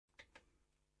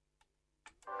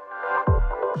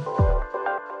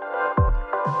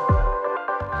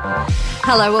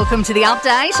Hello, welcome to The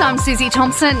Update. I'm Susie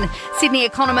Thompson. Sydney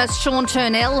economist Sean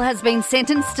Turnell has been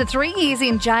sentenced to 3 years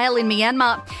in jail in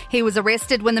Myanmar. He was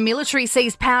arrested when the military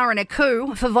seized power in a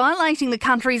coup for violating the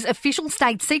country's Official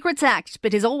State Secrets Act,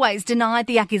 but has always denied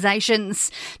the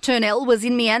accusations. Turnell was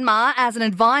in Myanmar as an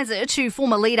advisor to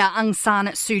former leader Aung San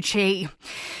Suu Kyi.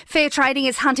 Fair trading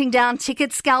is hunting down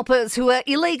ticket scalpers who are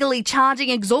illegally charging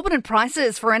exorbitant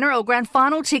prices for NRL Grand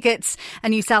Final tickets. A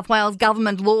New South Wales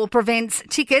government law prevents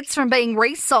tickets from being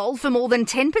resold for more than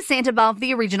 10% above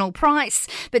the original price.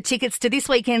 But tickets to this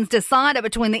weekend's decider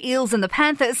between the Eels and the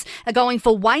Panthers are going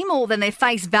for way more than their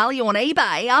face value on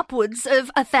eBay, upwards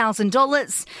of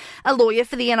 $1,000. A lawyer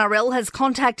for the NRL has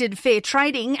contacted Fair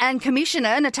Trading, and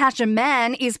Commissioner Natasha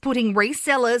Mann is putting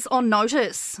resellers on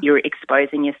notice. You're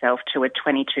exposing yourself to a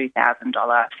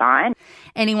 $22,000 fine.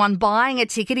 Anyone buying a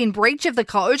ticket in breach of the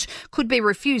code could be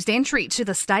refused entry to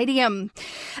the stadium.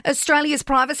 Australia's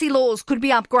privacy laws could be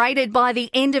upgraded by the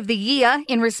end of the year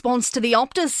in response to the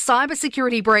Optus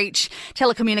cybersecurity breach.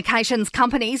 Telecommunications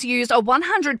companies used a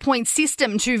 100-point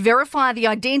system to verify the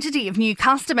identity of new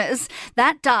customers.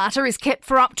 That data is kept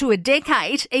for up to a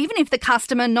decade, even if the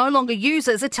customer no longer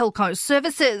uses a telco's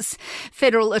services.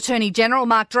 Federal Attorney General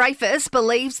Mark Dreyfus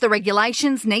believes the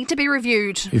regulations need to be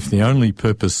reviewed. If the only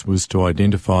purpose was to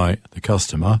identify the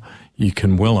customer, you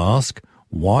can well ask,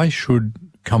 why should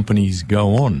companies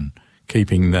go on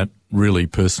keeping that really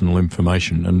personal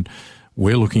information? And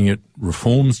we're looking at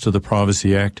reforms to the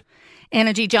Privacy Act.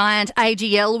 Energy giant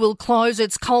AGL will close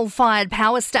its coal-fired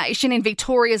power station in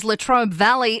Victoria's Latrobe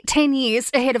Valley 10 years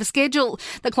ahead of schedule.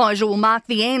 The closure will mark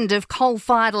the end of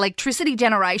coal-fired electricity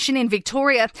generation in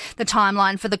Victoria. The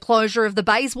timeline for the closure of the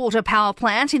Bayswater power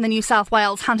plant in the New South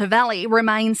Wales Hunter Valley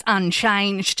remains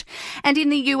unchanged. And in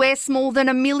the US, more than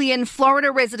 1 million Florida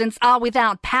residents are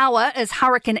without power as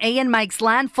Hurricane Ian makes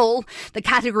landfall. The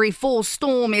Category 4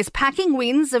 storm is packing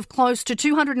winds of close to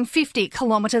 250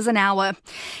 kilometres an hour.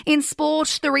 In sport,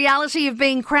 the reality of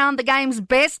being crowned the game's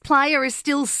best player is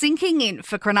still sinking in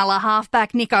for Cronulla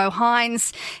halfback Nico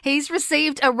Hines. He's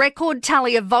received a record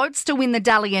tally of votes to win the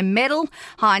Dally M medal.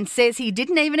 Hines says he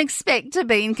didn't even expect to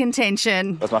be in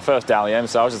contention. It was my first Dally M,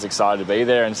 so I was just excited to be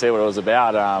there and see what it was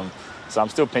about. So I'm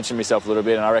still pinching myself a little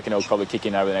bit, and I reckon it'll probably kick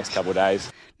in over the next couple of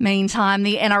days. Meantime,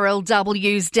 the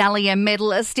NRLW's Dally M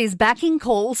medalist is backing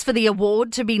calls for the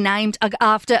award to be named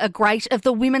after a great of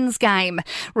the women's game.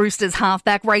 Roosters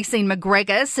halfback Racine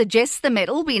McGregor suggests the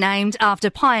medal be named after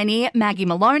pioneer Maggie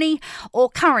Maloney or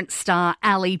current star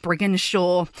Ali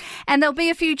Brigginshaw. And there'll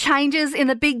be a few changes in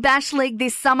the Big Bash League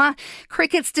this summer.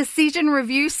 Cricket's decision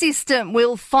review system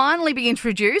will finally be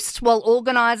introduced, while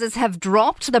organisers have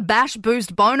dropped the Bash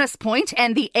Boost bonus point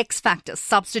and the X Factor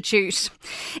substitute.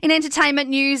 In entertainment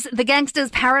news, the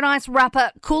Gangsta's Paradise rapper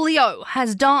Coolio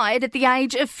has died at the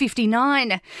age of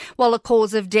 59. While a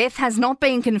cause of death has not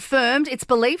been confirmed, it's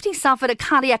believed he suffered a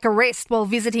cardiac arrest while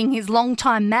visiting his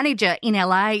longtime manager in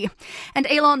LA. And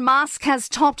Elon Musk has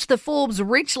topped the Forbes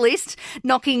rich list,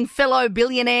 knocking fellow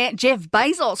billionaire Jeff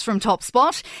Bezos from top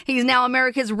spot. He's now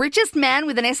America's richest man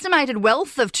with an estimated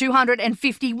wealth of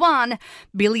 $251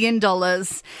 billion.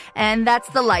 And that's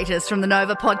the latest from the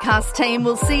Nova podcast team.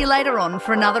 We'll see you later on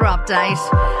for another update.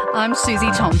 I'm Susie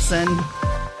Thompson.